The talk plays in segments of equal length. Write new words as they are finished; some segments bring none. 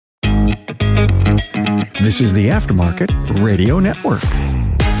This is the Aftermarket Radio Network.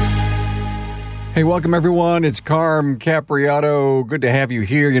 Hey, welcome everyone. It's Carm Capriato. Good to have you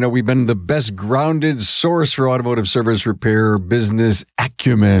here. You know, we've been the best grounded source for automotive service repair business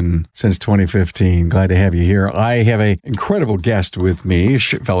acumen since 2015. Glad to have you here. I have an incredible guest with me,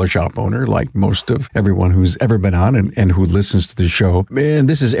 fellow shop owner, like most of everyone who's ever been on and who listens to the show. And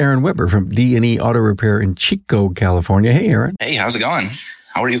this is Aaron Weber from D&E Auto Repair in Chico, California. Hey, Aaron. Hey, how's it going?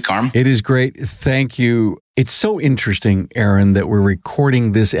 How are you, Carm? It is great. Thank you. It's so interesting, Aaron, that we're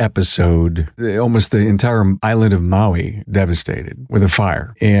recording this episode, almost the entire island of Maui devastated with a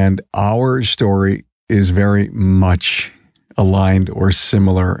fire. And our story is very much aligned or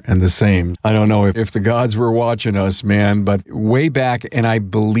similar and the same. I don't know if the gods were watching us, man, but way back, and I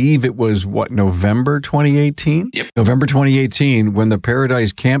believe it was, November 2018? Yep. November 2018, when the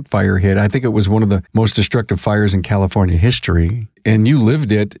Paradise Camp Fire hit. I think it was one of the most destructive fires in California history. And you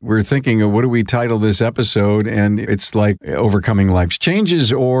lived it. We're thinking of what do we title this episode? And it's like overcoming life's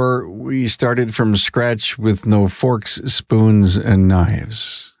changes, or we started from scratch with no forks, spoons, and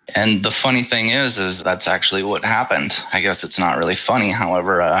knives. And the funny thing is that's actually what happened. I guess it's not really funny.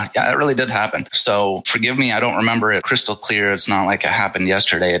 However, yeah, it really did happen. So forgive me, I don't remember it crystal clear. It's not like it happened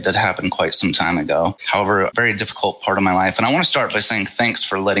yesterday. It did happen quite some time ago. However, a very difficult part of my life. And I want to start by saying thanks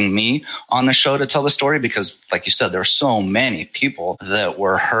for letting me on the show to tell the story, because like you said, there are so many people that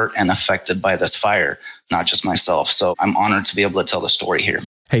were hurt and affected by this fire, not just myself. So I'm honored to be able to tell the story here.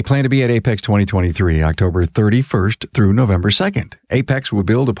 Hey, plan to be at Apex 2023, October 31st through November 2nd. Apex will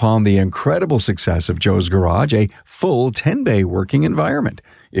build upon the incredible success of Joe's Garage, a full 10-bay working environment.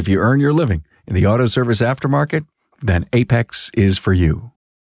 If you earn your living in the auto service aftermarket, then Apex is for you.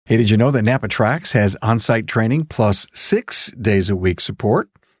 Hey, did you know that Napa Tracks has on-site training plus 6 days a week support?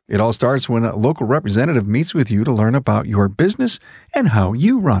 It all starts when a local representative meets with you to learn about your business and how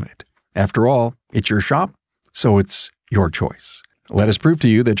you run it. After all, it's your shop, so it's your choice. Let us prove to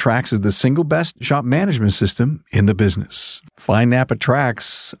you that Trax is the single best shop management system in the business. Find Napa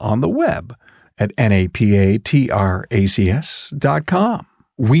Trax on the web at napatracs.com.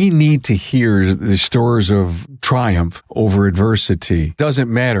 We need to hear the stories of triumph over adversity.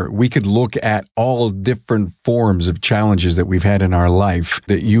 Doesn't matter. We could look at all different forms of challenges that we've had in our life.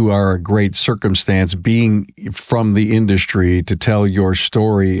 That you are a great circumstance being from the industry to tell your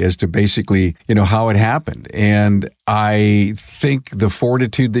story as to basically, how it happened. And I think the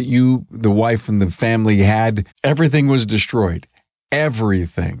fortitude that you, the wife and the family had, everything was destroyed.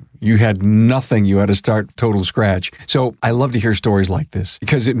 Everything. You had nothing. You had to start total scratch. So I love to hear stories like this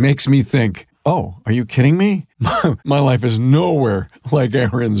because it makes me think, oh, are you kidding me? My life is nowhere like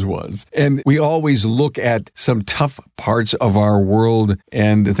Aaron's was. And we always look at some tough parts of our world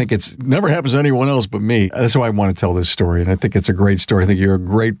and think it's never happens to anyone else but me. That's why I want to tell this story. And I think it's a great story. I think you're a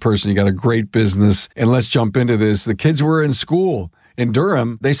great person. You got a great business. And let's jump into this. The kids were in school. In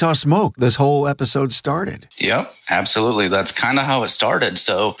Durham, they saw smoke. This whole episode started. Yep, absolutely. That's kind of how it started.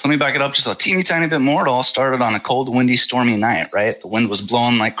 So let me back it up just a teeny tiny bit more. It all started on a cold, windy, stormy night, right? The wind was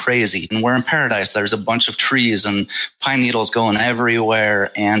blowing like crazy. And we're in Paradise. There's a bunch of trees and pine needles going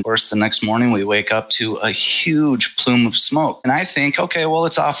everywhere. And of course, the next morning we wake up to a huge plume of smoke. And I think, okay, well,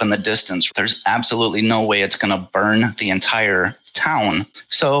 it's off in the distance. There's absolutely no way it's going to burn the entire town.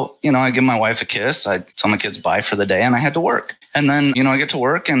 So, I give my wife a kiss. I tell my kids bye for the day and I had to work. And then, I get to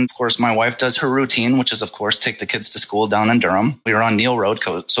work. And of course, my wife does her routine, which is, of course, take the kids to school down in Durham. We were on Neal Road,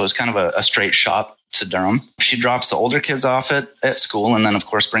 so it's kind of a straight shot to Durham. She drops the older kids off at school and then, of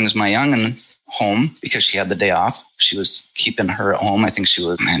course, brings my young'un home because she had the day off. She was keeping her at home. I think she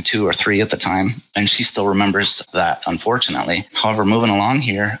was 2 or 3 at the time. And she still remembers that, unfortunately. However, moving along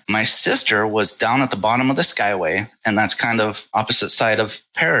here, my sister was down at the bottom of the Skyway. And that's kind of opposite side of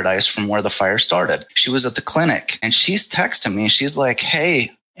Paradise from where the fire started. She was at the clinic and she's texting me. She's like,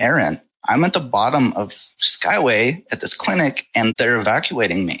 hey, Aaron, I'm at the bottom of Skyway at this clinic and they're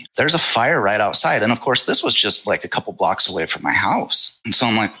evacuating me. There's a fire right outside. And of course, this was just like a couple blocks away from my house. And so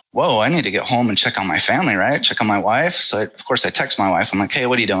I'm like, whoa, I need to get home and check on my family, right? Check on my wife. So of course I text my wife. I'm like, hey,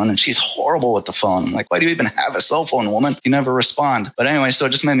 what are you doing? And she's horrible with the phone. I'm like, why do you even have a cell phone, woman? You never respond. But anyway, so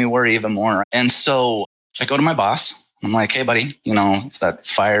it just made me worry even more. And so I go to my boss. I'm like, hey, buddy, that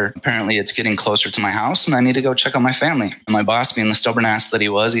fire, apparently it's getting closer to my house and I need to go check on my family. And my boss, being the stubborn ass that he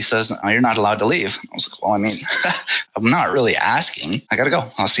was, he says, oh, you're not allowed to leave. I was like, well, I'm not really asking. I got to go.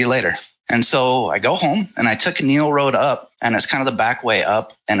 I'll see you later. And so I go home and I took Neal Road up and it's kind of the back way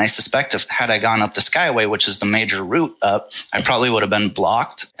up. And I suspect if had I gone up the Skyway, which is the major route up, I probably would have been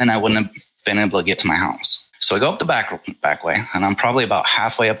blocked and I wouldn't have been able to get to my house. So I go up the back way, and I'm probably about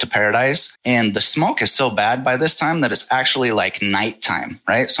halfway up to Paradise. And the smoke is so bad by this time that it's actually like nighttime,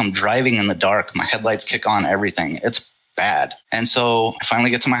 right? So I'm driving in the dark. My headlights kick on, everything. It's bad. And so I finally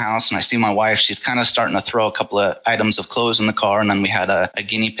get to my house and I see my wife. She's kind of starting to throw a couple of items of clothes in the car. And then we had a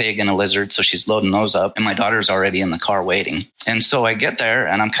guinea pig and a lizard. So she's loading those up. And my daughter's already in the car waiting. And so I get there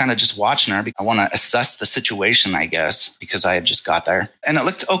and I'm kind of just watching her. I want to assess the situation, I guess, because I had just got there. And it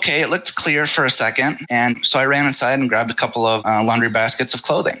looked okay. It looked clear for a second. And so I ran inside and grabbed a couple of laundry baskets of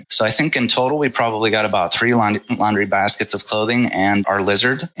clothing. So I think in total, we probably got about 3 laundry baskets of clothing and our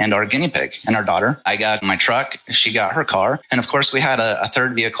lizard and our guinea pig and our daughter. I got my truck. She got her car. And of course, we had a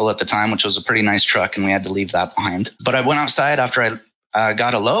third vehicle at the time, which was a pretty nice truck, and we had to leave that behind. But I went outside after I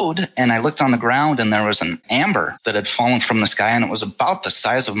got a load and I looked on the ground and there was an amber that had fallen from the sky and it was about the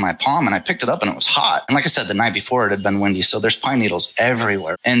size of my palm, and I picked it up and it was hot. And like I said, the night before it had been windy, so there's pine needles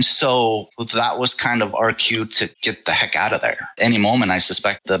everywhere. And so that was kind of our cue to get the heck out of there. Any moment, I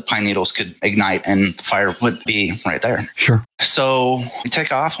suspect the pine needles could ignite and the fire would be right there. Sure. So we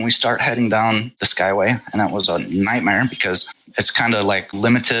take off and we start heading down the Skyway, and that was a nightmare because it's kind of like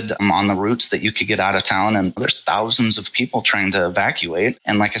limited on the routes that you could get out of town. And there's thousands of people trying to evacuate.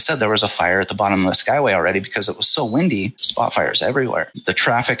 And like I said, there was a fire at the bottom of the Skyway already because it was so windy, spot fires everywhere. The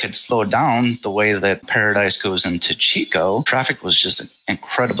traffic had slowed down the way that Paradise goes into Chico. Traffic was just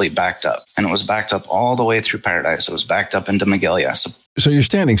incredibly backed up, and it was backed up all the way through Paradise. It was backed up into Magalia. So you're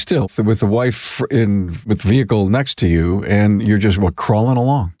standing still with the wife with the vehicle next to you, and you're just, crawling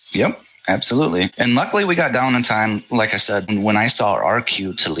along? Yep. Absolutely. And luckily we got down in time. Like I said, when I saw our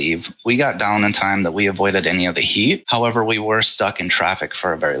cue to leave, we got down in time that we avoided any of the heat. However, we were stuck in traffic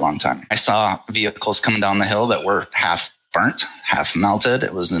for a very long time. I saw vehicles coming down the hill that were half burnt, half melted.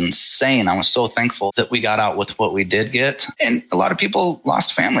 It was insane. I was so thankful that we got out with what we did get. And a lot of people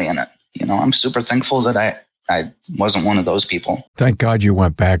lost family in it. I'm super thankful that I wasn't one of those people. Thank God you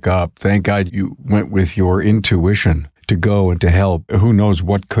went back up. Thank God you went with your intuition to go and to help. Who knows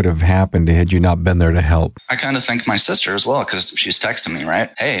what could have happened had you not been there to help. I kind of thank my sister as well, because she's texting me, right?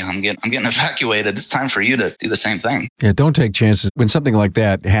 Hey, I'm getting evacuated. It's time for you to do the same thing. Yeah, don't take chances. When something like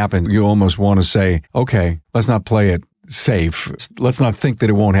that happens, you almost want to say, okay, let's not play it safe. Let's not think that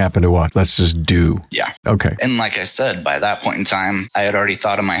it won't happen to us. Let's just do. Yeah. Okay. And like I said, by that point in time, I had already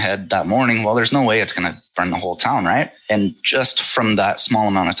thought in my head that morning, well, there's no way it's going to burn the whole town, right? And just from that small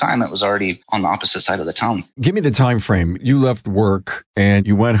amount of time, it was already on the opposite side of the town. Give me the time frame. You left work and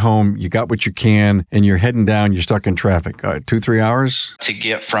you went home, you got what you can, and you're heading down, you're stuck in traffic. 2-3 hours? To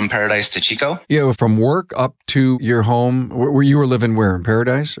get from Paradise to Chico? Yeah, from work up to your home. Where you were living where? In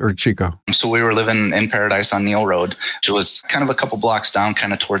Paradise or Chico? So we were living in Paradise on Neil Road, which was kind of a couple blocks down,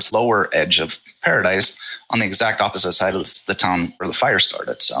 kind of towards lower edge of Paradise, on the exact opposite side of the town where the fire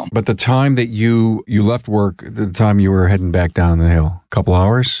started. So, but the time that you left work, the time you were heading back down the hill, a couple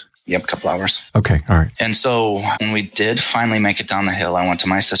hours? Yep, a couple hours. Okay, all right. And so when we did finally make it down the hill, I went to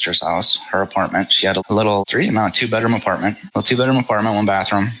my sister's house, her apartment. She had a little two-bedroom apartment, 1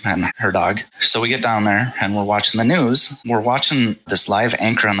 bathroom, and her dog. So we get down there and we're watching the news. We're watching this live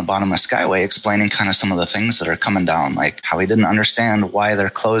anchor on the bottom of Skyway explaining kind of some of the things that are coming down, like how he didn't understand why they're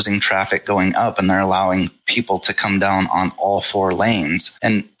closing traffic going up and they're allowing people to come down on all 4 lanes.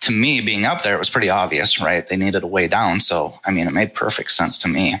 And to me, being up there, it was pretty obvious, right? They needed a way down. So, it made perfect sense to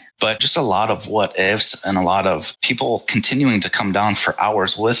me. But just a lot of what ifs and a lot of people continuing to come down for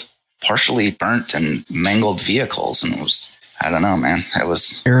hours with partially burnt and mangled vehicles. And it was, I don't know, man. It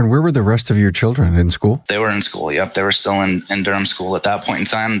was... Aaron, where were the rest of your children? In school? They were in school, yep. They were still in Durham school at that point in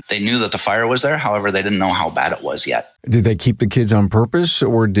time. They knew that the fire was there. However, they didn't know how bad it was yet. Did they keep the kids on purpose,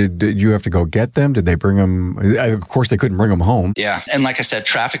 or did you have to go get them? Did they bring them? Of course, they couldn't bring them home. Yeah. And like I said,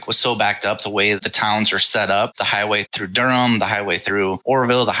 traffic was so backed up the way the towns are set up. The highway through Durham, the highway through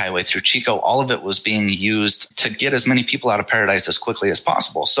Oroville, the highway through Chico, all of it was being used to get as many people out of Paradise as quickly as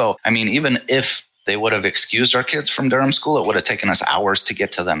possible. So, even if they would have excused our kids from Durham school, it would have taken us hours to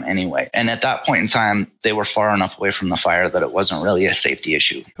get to them anyway. And at that point in time, they were far enough away from the fire that it wasn't really a safety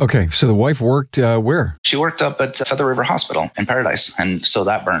issue. Okay, so the wife worked where? She worked up at Feather River Hospital in Paradise, and so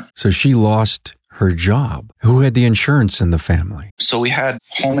that burnt. So she lost her job. Who had the insurance in the family? So we had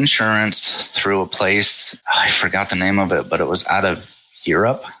home insurance through a place, I forgot the name of it, but it was out of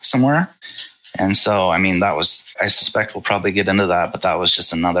Europe somewhere. And so, I mean, I suspect we'll probably get into that, but that was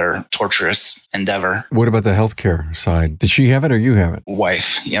just another torturous endeavor. What about the healthcare side? Did she have it or you have it?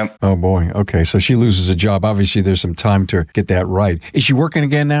 Wife, yep. Oh boy. Okay. So she loses a job. Obviously, there's some time to get that right. Is she working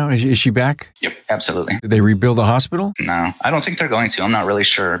again now? Is she back? Yep, absolutely. Did they rebuild the hospital? No, I don't think they're going to. I'm not really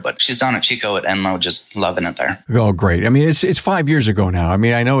sure, but she's down at Chico at Enloe, just loving it there. Oh, great. I mean, it's 5 years ago now. I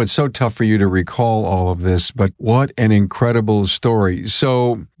mean, I know it's so tough for you to recall all of this, but what an incredible story.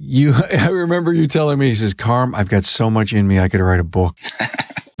 So I remember you telling me, he says, Carm, I've got so much in me, I could write a book.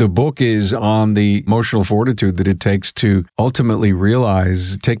 The book is on the emotional fortitude that it takes to ultimately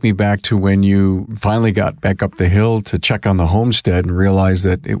realize, take me back to when you finally got back up the hill to check on the homestead and realize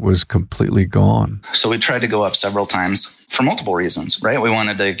that it was completely gone. So we tried to go up several times for multiple reasons, right? We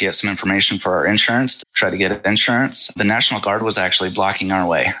wanted to get some information for our insurance, to try to get insurance. The National Guard was actually blocking our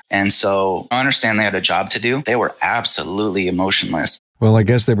way. And so I understand they had a job to do. They were absolutely emotionless. Well, I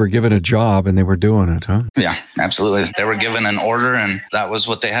guess they were given a job and they were doing it, huh? Yeah, absolutely. They were given an order and that was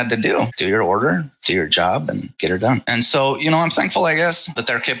what they had to do. Do your order, do your job, and get her done. And so, I'm thankful, I guess, that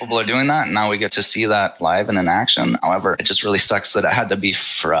they're capable of doing that. And now we get to see that live and in action. However, it just really sucks that it had to be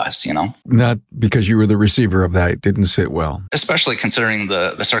for us, Not because you were the receiver of that. It didn't sit well. Especially considering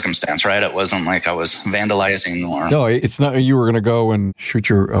the circumstance, right? It wasn't like I was vandalizing or... No, it's not. You were going to go and shoot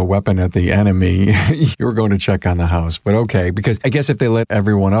your weapon at the enemy. You were going to check on the house. But okay, because I guess if they let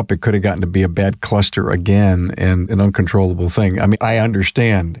everyone up, it could have gotten to be a bad cluster again and an uncontrollable thing. I mean, I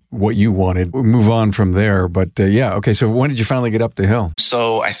understand what you wanted. We'll move on from there. But yeah, okay. So when did you finally get up the hill?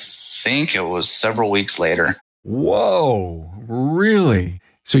 So I think it was several weeks later. Whoa, really?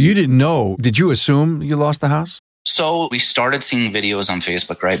 So you didn't know. Did you assume you lost the house? So we started seeing videos on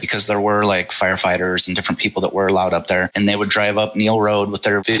Facebook, right? Because there were like firefighters and different people that were allowed up there. And they would drive up Neil Road with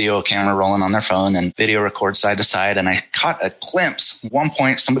their video camera rolling on their phone and video record side to side. And I caught a glimpse. At one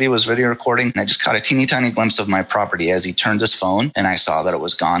point, somebody was video recording and I just caught a teeny tiny glimpse of my property as he turned his phone. And I saw that it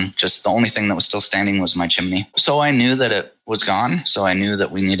was gone. Just the only thing that was still standing was my chimney. So I knew that it was gone. So I knew that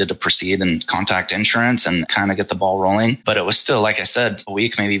we needed to proceed and contact insurance and kind of get the ball rolling. But it was still, like I said, a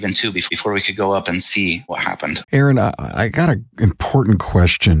week, maybe even two before we could go up and see what happened. Aaron, I got an important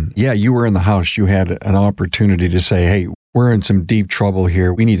question. Yeah, you were in the house. You had an opportunity to say, hey, we're in some deep trouble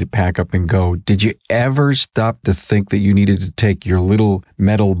here. We need to pack up and go. Did you ever stop to think that you needed to take your little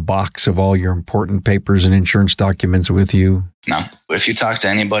metal box of all your important papers and insurance documents with you? No. If you talk to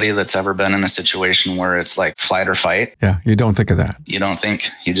anybody that's ever been in a situation where it's like flight or fight. Yeah, you don't think of that. You don't think,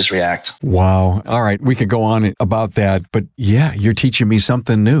 you just react. Wow. All right. We could go on about that. But yeah, you're teaching me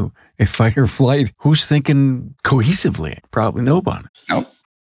something new. If fight or flight, who's thinking cohesively? Probably nobody. Nope.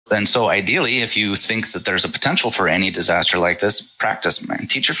 And so ideally, if you think that there's a potential for any disaster like this, practice, man.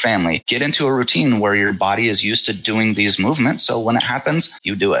 Teach your family. Get into a routine where your body is used to doing these movements. So when it happens,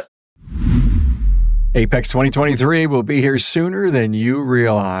 you do it. Apex 2023 will be here sooner than you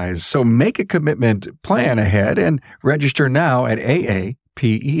realize. So make a commitment, plan ahead, and register now at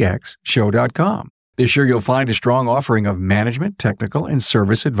aapexshow.com. This year, you'll find a strong offering of management, technical, and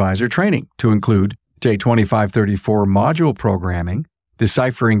service advisor training to include J2534 module programming,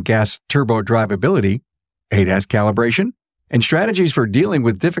 deciphering gas turbo drivability, ADAS calibration, and strategies for dealing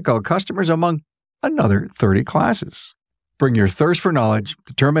with difficult customers, among another 30 classes. Bring your thirst for knowledge,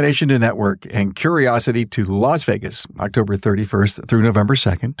 determination to network, and curiosity to Las Vegas, October 31st through November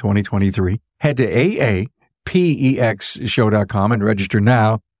 2nd, 2023. Head to aapexshow.com and register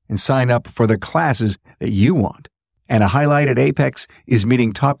now and sign up for the classes that you want. And a highlight at Apex is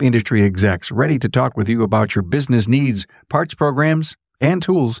meeting top industry execs ready to talk with you about your business needs, parts programs, and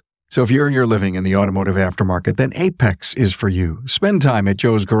tools. So if you earn your living in the automotive aftermarket, then Apex is for you. Spend time at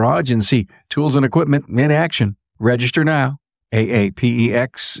Joe's Garage and see tools and equipment in action. Register now.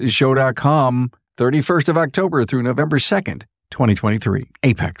 aapexshow.com, 31st of October through November 2nd, 2023.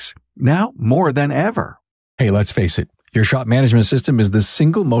 Apex, now more than ever. Hey, let's face it. Your shop management system is the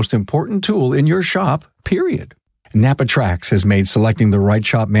single most important tool in your shop, period. Napa Trax has made selecting the right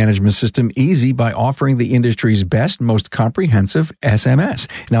shop management system easy by offering the industry's best, most comprehensive SMS.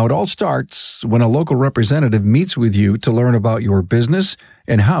 Now, it all starts when a local representative meets with you to learn about your business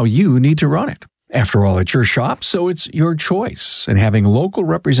and how you need to run it. After all, it's your shop, so it's your choice, and having local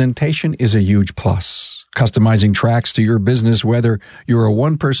representation is a huge plus. Customizing Trax to your business, whether you're a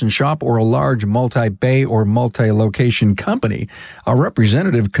one-person shop or a large multi-bay or multi-location company, a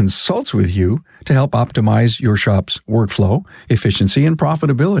representative consults with you to help optimize your shop's workflow, efficiency, and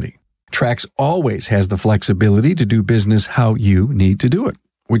profitability. Trax always has the flexibility to do business how you need to do it,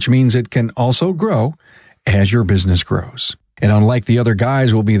 which means it can also grow as your business grows. And unlike the other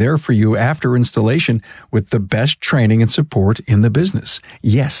guys, we'll be there for you after installation with the best training and support in the business.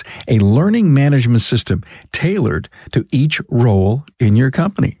 Yes, a learning management system tailored to each role in your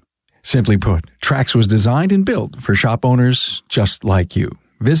company. Simply put, Trax was designed and built for shop owners just like you.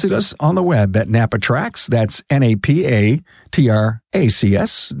 Visit us on the web at NapaTrax, that's NapaTracs.com.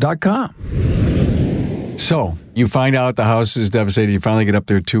 So, you find out the house is devastated. You finally get up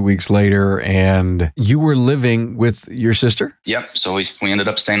there 2 weeks later, and you were living with your sister? Yep. So we ended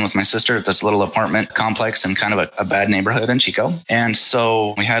up staying with my sister at this little apartment complex in kind of a bad neighborhood in Chico. And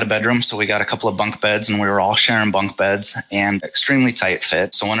so we had a bedroom, so we got a couple of bunk beds, and we were all sharing bunk beds and extremely tight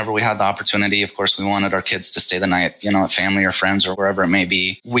fit. So whenever we had the opportunity, of course, we wanted our kids to stay the night, at family or friends or wherever it may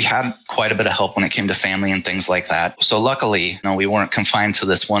be. We had quite a bit of help when it came to family and things like that. So luckily, we weren't confined to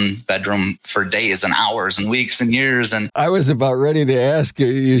this one bedroom for days and hours and weeks and years. And I was about ready to ask,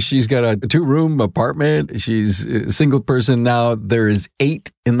 she's got a 2-room apartment. She's a single person now. There is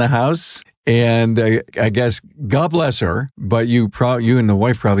 8 in the house. And I guess, God bless her, but you and the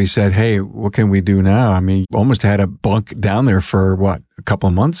wife probably said, hey, what can we do now? I mean, you almost had a bunk down there for what, a couple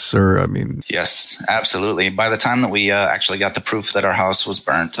of months? Yes, absolutely. By the time that we actually got the proof that our house was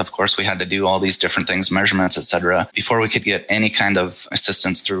burnt, of course, we had to do all these different things, measurements, etc., before we could get any kind of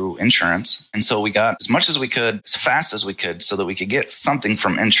assistance through insurance. And so we got as much as we could, as fast as we could, so that we could get something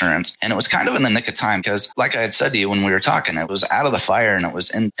from insurance. And it was kind of in the nick of time because, like I had said to you when we were talking, it was out of the fire and it was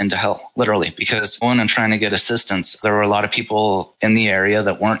into hell, literally, because going and trying to get assistance, there were a lot of people in the area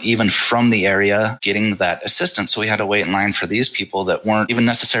that weren't even from the area getting that assistance. So we had to wait in line for these people that weren't even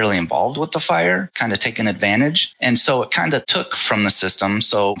necessarily involved with the fire, kind of taking advantage. And so it kind of took from the system.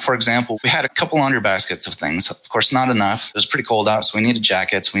 So, for example, we had a couple laundry baskets of things. Of course, not enough. It was pretty cold out, so we needed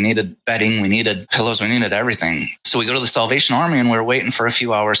jackets, we needed bedding, we needed pillows, we needed everything. So we go to the Salvation Army, and we were waiting for a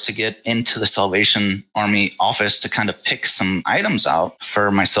few hours to get into the Salvation Army office to kind of pick some items out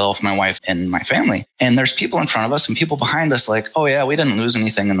for myself, my wife, and my family. And there's people in front of us and people behind us like, oh yeah, we didn't lose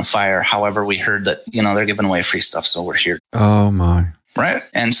anything in the fire. However, we heard that, they're giving away free stuff, so we're here. Oh my. Right.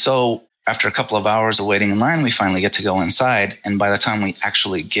 And so after a couple of hours of waiting in line, we finally get to go inside. And by the time we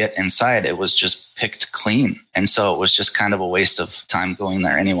actually get inside, it was just picked clean. And so it was just kind of a waste of time going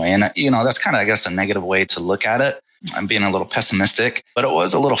there anyway. And, that's kind of, I guess, a negative way to look at it. I'm being a little pessimistic, but it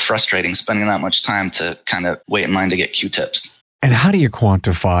was a little frustrating spending that much time to kind of wait in line to get Q-tips. And how do you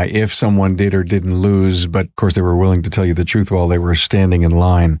quantify if someone did or didn't lose, but of course they were willing to tell you the truth while they were standing in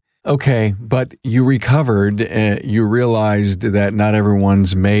line? Okay, but you recovered, you realized that not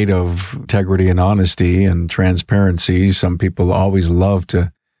everyone's made of integrity and honesty and transparency. Some people always love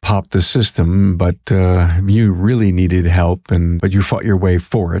to pop the system, but you really needed help, but you fought your way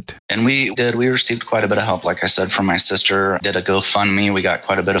for it. And we did. We received quite a bit of help, like I said, from my sister. Did a GoFundMe. We got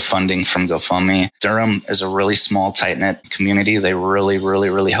quite a bit of funding from GoFundMe. Durham is a really small, tight-knit community. They really, really,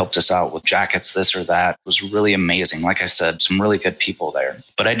 really helped us out with jackets, this or that. It was really amazing. Like I said, some really good people there.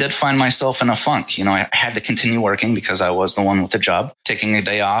 But I did find myself in a funk. I had to continue working because I was the one with the job. Taking a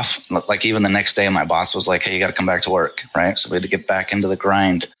day off, like even the next day, my boss was like, hey, you got to come back to work, right? So we had to get back into the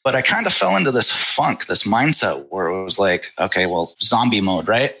grind. But I kind of fell into this funk, this mindset where it was like, okay, well, zombie mode,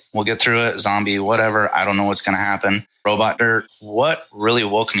 right? We'll get through it. Zombie, whatever. I don't know what's going to happen. Robot dirt. What really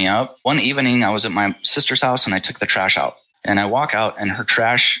woke me up? One evening, I was at my sister's house and I took the trash out. And I walk out and her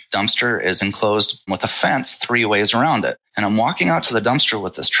trash dumpster is enclosed with a fence 3 ways around it. And I'm walking out to the dumpster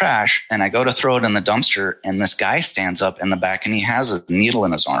with this trash and I go to throw it in the dumpster and this guy stands up in the back and he has a needle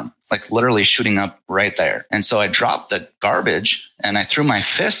in his arm, like literally shooting up right there. And so I dropped the garbage and I threw my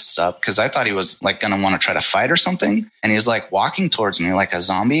fists up because I thought he was like going to want to try to fight or something. And he's like walking towards me like a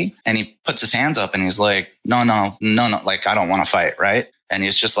zombie and he puts his hands up and he's like, no, like I don't want to fight, right? And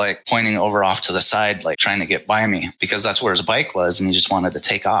he's just like pointing over off to the side, like trying to get by me because that's where his bike was and he just wanted to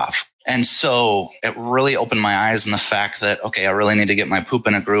take off. And so it really opened my eyes in the fact that, okay, I really need to get my poop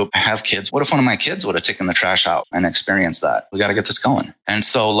in a group. I have kids. What if one of my kids would have taken the trash out and experienced that? We got to get this going. And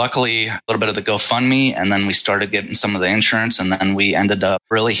so luckily, a little bit of the GoFundMe, and then we started getting some of the insurance, and then we ended up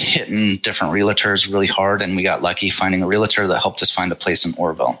really hitting different realtors really hard. And we got lucky finding a realtor that helped us find a place in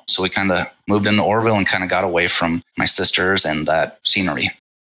Orville. So we kind of moved into Orville and kind of got away from my sisters and that scenery.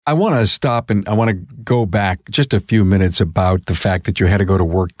 I want to stop and I want to go back just a few minutes about the fact that you had to go to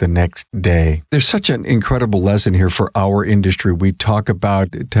work the next day. There's such an incredible lesson here for our industry. We talk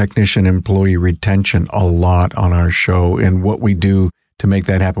about technician employee retention a lot on our show and what we do to make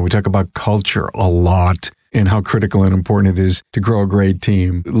that happen. We talk about culture a lot. and how critical and important it is to grow a great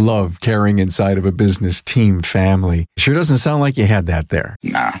team. Love carrying inside of a business, team, family. Sure doesn't sound like you had that there.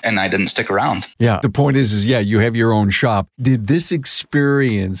 Nah, and I didn't stick around. Yeah. The point is you have your own shop. Did this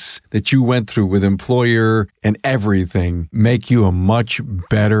experience that you went through with employer and everything make you a much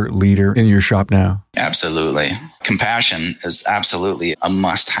better leader in your shop now? Absolutely. Compassion is absolutely a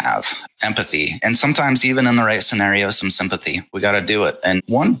must-have. Empathy. And sometimes even in the right scenario, some sympathy. We got to do it. And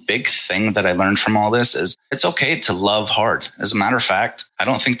one big thing that I learned from all this is it's okay to love hard. As a matter of fact, I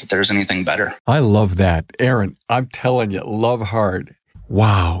don't think that there's anything better. I love that. Aaron, I'm telling you, love hard.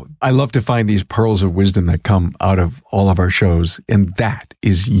 Wow. I love to find these pearls of wisdom that come out of all of our shows. And that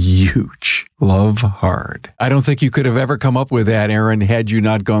is huge. Love hard. I don't think you could have ever come up with that, Aaron, had you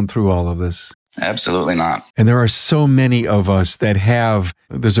not gone through all of this. Absolutely not. And there are so many of us that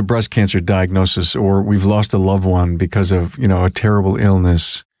there's a breast cancer diagnosis, or we've lost a loved one because of, a terrible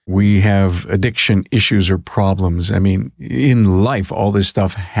illness. We have addiction issues or problems. I mean, in life, all this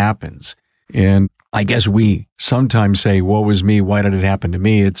stuff happens. And I guess we sometimes say, woe is me, why did it happen to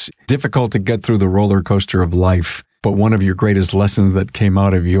me? It's difficult to get through the roller coaster of life. But one of your greatest lessons that came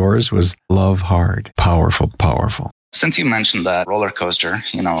out of yours was love hard. Powerful, powerful. Since you mentioned that roller coaster,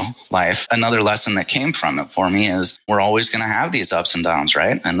 life, another lesson that came from it for me is we're always going to have these ups and downs,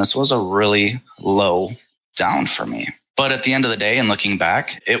 right? And this was a really low down for me. But at the end of the day, and looking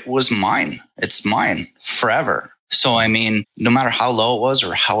back, it was mine. It's mine forever. So, no matter how low it was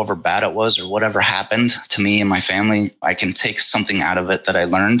or however bad it was or whatever happened to me and my family, I can take something out of it that I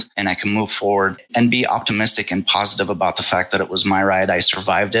learned and I can move forward and be optimistic and positive about the fact that it was my ride. I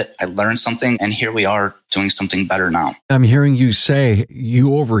survived it. I learned something, and here we are doing something better now. I'm hearing you say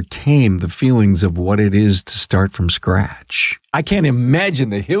you overcame the feelings of what it is to start from scratch. I can't imagine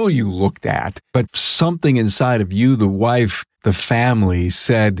the hill you looked at, but something inside of you, the wife, the family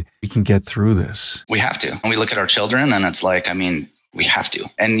said, we can get through this. We have to. And we look at our children and it's like, we have to.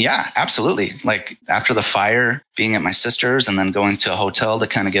 And yeah, absolutely. Like after the fire, being at my sister's and then going to a hotel to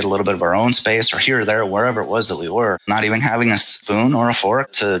kind of get a little bit of our own space or here or there, wherever it was that we were, not even having a spoon or a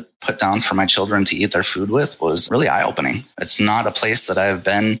fork to put down for my children to eat their food with was really eye-opening. It's not a place that I've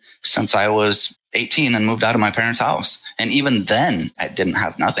been since I was 18 and moved out of my parents' house. And even then, I didn't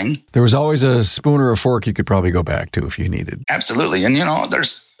have nothing. There was always a spoon or a fork you could probably go back to if you needed. Absolutely. And,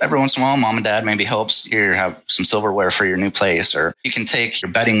 there's every once in a while, mom and dad maybe helps. Here, have some silverware for your new place. Or you can take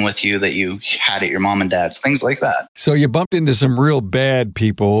your bedding with you that you had at your mom and dad's, things like that. So you bumped into some real bad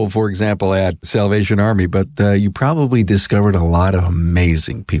people, for example, at Salvation Army, but you probably discovered a lot of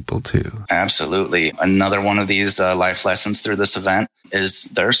amazing people too. Absolutely. Another one of these life lessons through this event is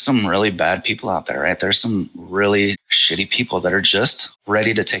there's some really bad people out there, right? There's some really shitty people that are just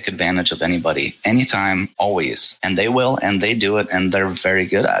ready to take advantage of anybody, anytime, always. And they will, and they do it, and they're very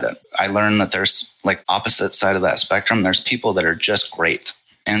good at it. I learned that there's like opposite side of that spectrum. There's people that are just great.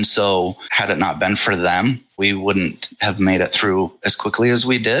 And so had it not been for them, we wouldn't have made it through as quickly as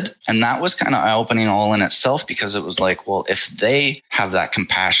we did. And that was kind of eye-opening all in itself, because it was like, well, if they have that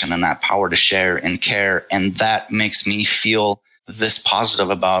compassion and that power to share and care, and that makes me feel this positive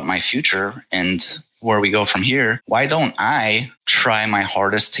about my future and where we go from here, why don't I try my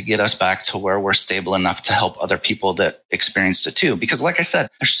hardest to get us back to where we're stable enough to help other people that experienced it too? Because like I said,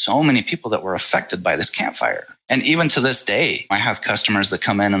 there's so many people that were affected by this campfire. And even to this day, I have customers that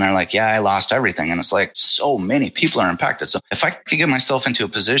come in and they're like, yeah, I lost everything. And it's like, so many people are impacted. So if I could get myself into a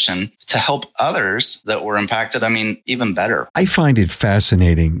position to help others that were impacted, even better. I find it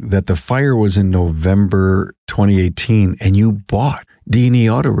fascinating that the fire was in November 2018 and you bought D&E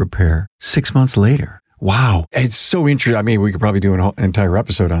Auto Repair 6 months later. Wow. It's so interesting. We could probably do an entire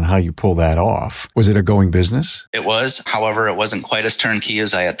episode on how you pull that off. Was it a going business? It was. However, it wasn't quite as turnkey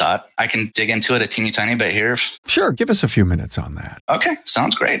as I had thought. I can dig into it a teeny tiny bit here. Sure. Give us a few minutes on that. Okay.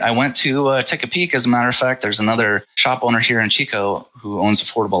 Sounds great. I went to take a peek. As a matter of fact, there's another shop owner here in Chico who owns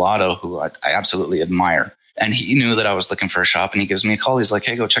Affordable Auto, who I absolutely admire. And he knew that I was looking for a shop, and he gives me a call. He's like,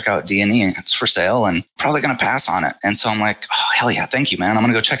 hey, go check out D&E. It's for sale and probably going to pass on it. And so I'm like, oh, hell yeah. Thank you, man. I'm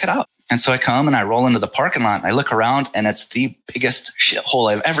going to go check it out. And so I come and I roll into the parking lot and I look around, and it's the biggest shithole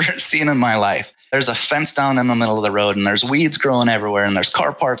I've ever seen in my life. There's a fence down in the middle of the road, and there's weeds growing everywhere, and there's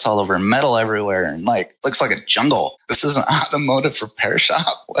car parts all over, and metal everywhere, and looks like a jungle. This is an automotive repair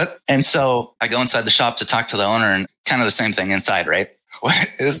shop. What? And so I go inside the shop to talk to the owner, and kind of the same thing inside, right? What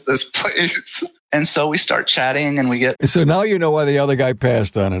is this place? And so we start chatting and we get... So now you know why the other guy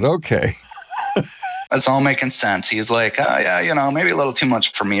passed on it. Okay. It's all making sense. He's like, oh yeah, maybe a little too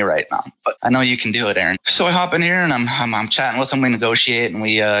much for me right now, but I know you can do it, Aaron. So I hop in here and I'm chatting with him. We negotiate and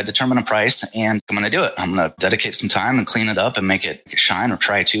we determine a price, and I'm going to do it. I'm going to dedicate some time and clean it up and make it shine, or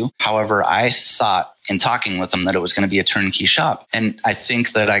try to. However, I thought in talking with them that it was going to be a turnkey shop. And I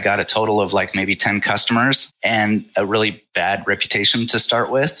think that I got a total of like maybe 10 customers and a really bad reputation to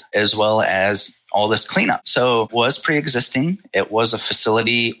start with, as well as all this cleanup. So it was pre-existing. It was a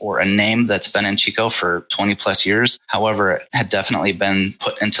facility or a name that's been in Chico for 20 plus years. However, it had definitely been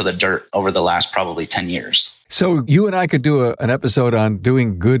put into the dirt over the last probably 10 years. So you and I could do an episode on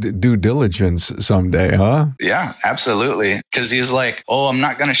doing good due diligence someday, huh? Yeah, absolutely. Because he's like, oh, I'm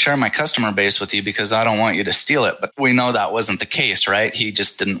not going to share my customer base with you because I don't want you to steal it. But we know that wasn't the case, right? He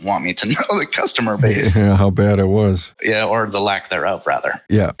just didn't want me to know the customer base. Yeah, how bad it was. Yeah, or the lack thereof, rather.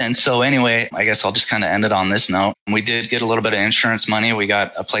 Yeah. And so anyway, I guess I'll just kind of end it on this note. We did get a little bit of insurance money. We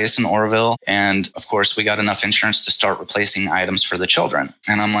got a place in Oroville. And of course, we got enough insurance to start replacing items for the children.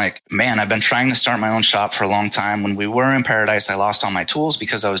 And I'm like, man, I've been trying to start my own shop for a long time. When we were in Paradise, I lost all my tools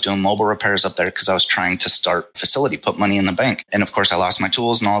because I was doing mobile repairs up there because I was trying to start a facility, put money in the bank. And of course, I lost my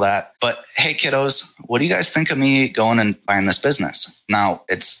tools and all that. But hey, kiddos, what do you guys think of me going and buying this business? Now,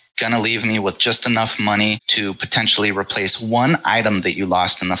 it's going to leave me with just enough money to potentially replace one item that you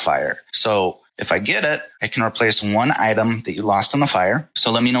lost in the fire. So if I get it, I can replace one item that you lost in the fire.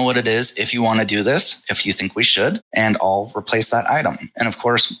 So let me know what it is if you want to do this, if you think we should, and I'll replace that item. And of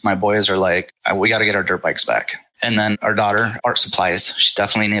course, my boys are like, we got to get our dirt bikes back. And then our daughter, art supplies. She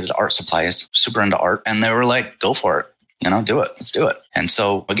definitely needed art supplies, super into art. And they were like, go for it. Do it. Let's do it. And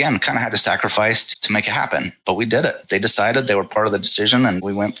so again, kind of had to sacrifice to make it happen, but we did it. They decided, they were part of the decision, and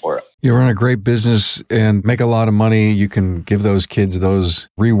we went for it. You run a great business and make a lot of money. You can give those kids those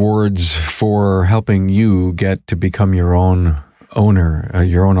rewards for helping you get to become your own owner,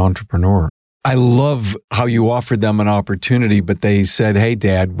 your own entrepreneur. I love how you offered them an opportunity, but they said, hey,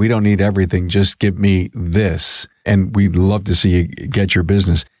 Dad, we don't need everything. Just give me this. And we'd love to see you get your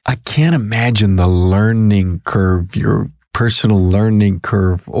business. I can't imagine the learning curve, your personal learning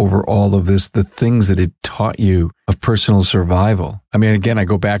curve over all of this, the things that it taught you of personal survival. I mean, again, I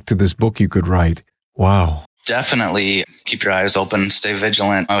go back to this book you could write. Wow. Definitely keep your eyes open, stay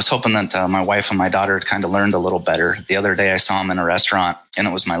vigilant. I was hoping that my wife and my daughter had kind of learned a little better. The other day I saw them in a restaurant and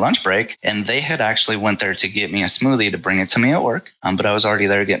it was my lunch break, and they had actually went there to get me a smoothie to bring it to me at work. But I was already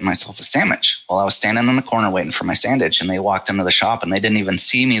there getting myself a sandwich. Well, I was standing in the corner waiting for my sandwich, and they walked into the shop and they didn't even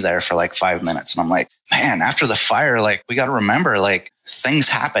see me there for like 5 minutes. And I'm like, man, after the fire, like we got to remember, like things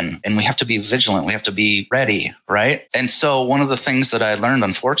happen and we have to be vigilant. We have to be ready, right? And so one of the things that I learned,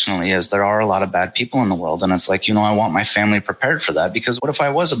 unfortunately, is there are a lot of bad people in the world. And it's like, I want my family prepared for that, because what if I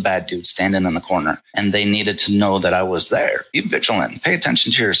was a bad dude standing in the corner and they needed to know that I was there? Be vigilant. Pay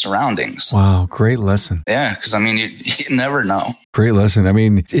attention to your surroundings. Wow, great lesson. Yeah, because you never know. Great lesson. I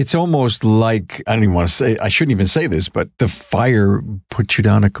mean, it's almost like, I shouldn't even say this, but the fire put you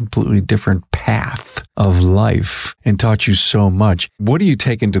down a completely different path of life and taught you so much. What do you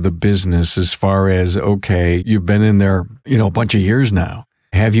take into the business as far as, okay, you've been in there, a bunch of years now.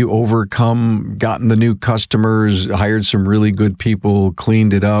 Have you overcome, gotten the new customers, hired some really good people,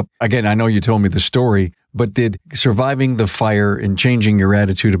 cleaned it up? Again, I know you told me the story, but did surviving the fire and changing your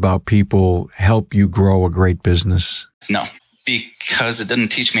attitude about people help you grow a great business? No, because it didn't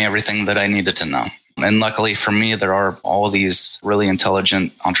teach me everything that I needed to know. And luckily for me, there are all these really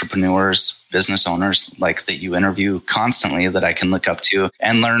intelligent entrepreneurs, business owners like that you interview constantly that I can look up to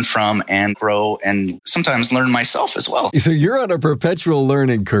and learn from and grow and sometimes learn myself as well. So you're on a perpetual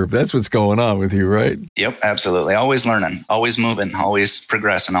learning curve. That's what's going on with you, right? Yep, absolutely. Always learning, always moving, always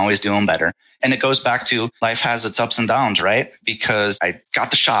progressing, always doing better. And it goes back to life has its ups and downs, right? Because I got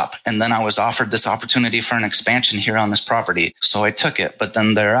the shop and then I was offered this opportunity for an expansion here on this property. So I took it. But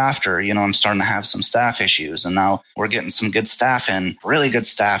then thereafter, I'm starting to have some staff issues, and now we're getting some good staff in, really good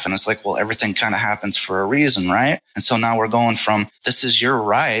staff. And it's like, well, everything kind of happens for a reason, right? And so now we're going from, this is your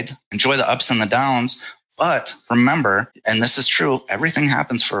ride, enjoy the ups and the downs. But remember, and this is true, everything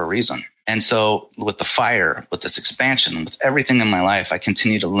happens for a reason. And so with the fire, with this expansion, with everything in my life, I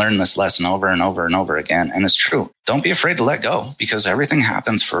continue to learn this lesson over and over and over again. And it's true. Don't be afraid to let go, because everything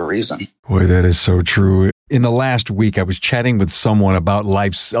happens for a reason. Boy, that is so true. In the last week, I was chatting with someone about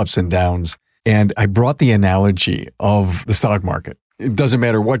life's ups and downs, and I brought the analogy of the stock market. It doesn't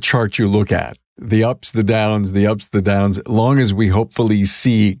matter what chart you look at. The ups, the downs, as long as we hopefully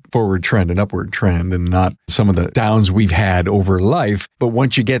see forward trend, an upward trend, and not some of the downs we've had over life. But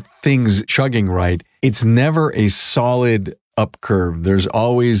once you get things chugging right, it's never a solid up curve. There's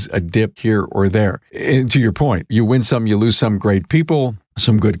always a dip here or there. And to your point, you win some, you lose some great people,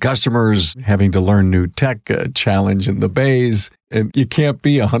 some good customers, having to learn new tech, challenge in the bays. And you can't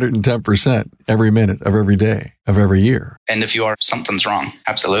be 110% every minute of every day of every year. And if you are, something's wrong.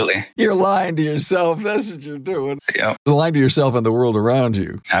 Absolutely. You're lying to yourself. That's what you're doing. Yep. You're lying to yourself and the world around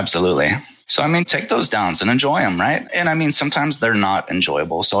you. Absolutely. So, take those downs and enjoy them, right? And sometimes they're not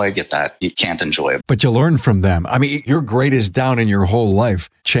enjoyable. So I get that. You can't enjoy it. But you learn from them. Your greatest down in your whole life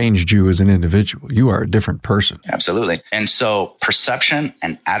changed you as an individual. You are a different person. Absolutely. And so perception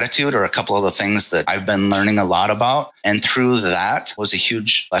and attitude are a couple of the things that I've been learning a lot about. And through that was a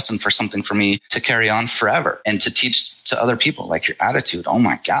huge lesson for me to carry on forever and to teach to other people, like your attitude. Oh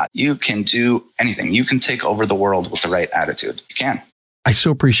my God, you can do anything. You can take over the world with the right attitude. You can. I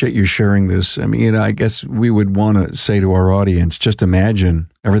so appreciate you sharing this. I guess we would want to say to our audience, just imagine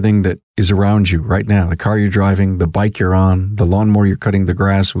everything that is around you right now, the car you're driving, the bike you're on, the lawnmower you're cutting the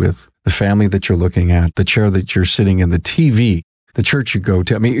grass with, the family that you're looking at, the chair that you're sitting in, the TV, the church you go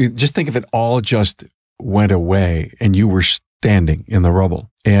to. Just think if it all just went away and you were standing in the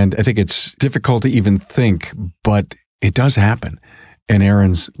rubble. And I think it's difficult to even think, but it does happen. And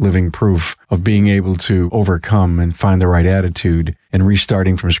Aaron's living proof of being able to overcome and find the right attitude and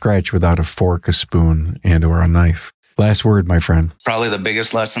restarting from scratch without a fork, a spoon, and or a knife. Last word, my friend. Probably the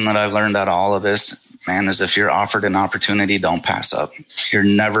biggest lesson that I've learned out of all of this, man, is if you're offered an opportunity, don't pass up. You're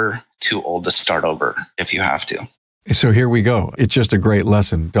never too old to start over if you have to. So here we go. It's just a great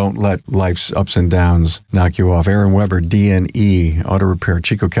lesson. Don't let life's ups and downs knock you off. Aaron Weber, DNE Auto Repair,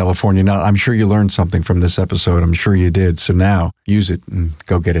 Chico, California. Now, I'm sure you learned something from this episode. I'm sure you did. So now use it and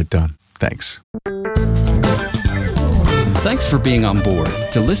go get it done. Thanks. Thanks for being on board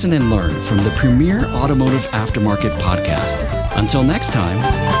to listen and learn from the premier automotive aftermarket podcast. Until next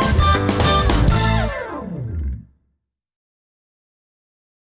time.